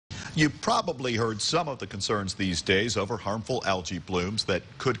You've probably heard some of the concerns these days over harmful algae blooms that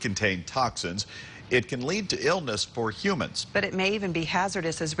could contain toxins. It can lead to illness for humans. But it may even be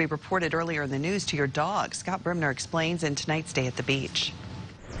hazardous, as we reported earlier in the news, to your dog. Scott Brimner explains in tonight's Day at the Beach.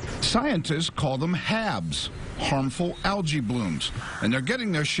 Scientists call them HABs, harmful algae blooms, and they're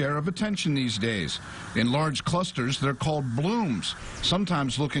getting their share of attention these days. In large clusters, they're called blooms,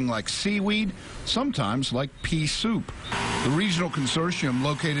 sometimes looking like seaweed, sometimes like pea soup. The regional consortium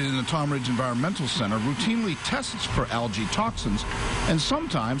located in the Tom Ridge Environmental Center routinely tests for algae toxins, and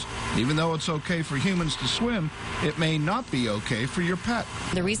sometimes, even though it's okay for humans to swim, it may not be okay for your pet.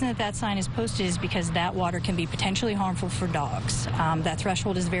 The reason that that sign is posted is because that water can be potentially harmful for dogs. That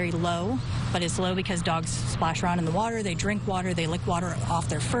threshold is very low, but it's low because dogs splash around in the water, they drink water, they lick water off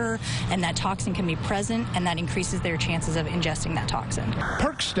their fur, and that toxin can be present, and that increases their chances of ingesting that toxin.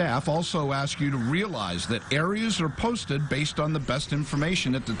 Park staff also ask you to realize that areas are posted based on the best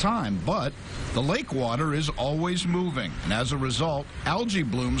information at the time, but the lake water is always moving, and as a result, algae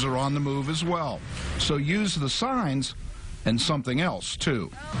blooms are on the move as well. So use the signs and something else, too.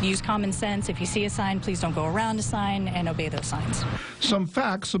 Use common sense. If you see a sign, please don't go around a sign, and obey those signs. Some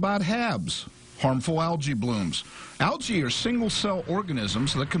facts about HABs, harmful algae blooms. Algae are single-cell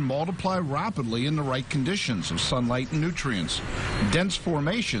organisms that can multiply rapidly in the right conditions of sunlight and nutrients. Dense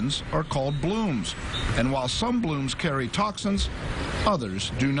formations are called blooms, and while some blooms carry toxins,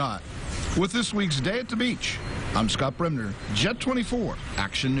 others do not. With this week's Day at the Beach, I'm Scott Brimner, Jet 24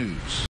 Action News.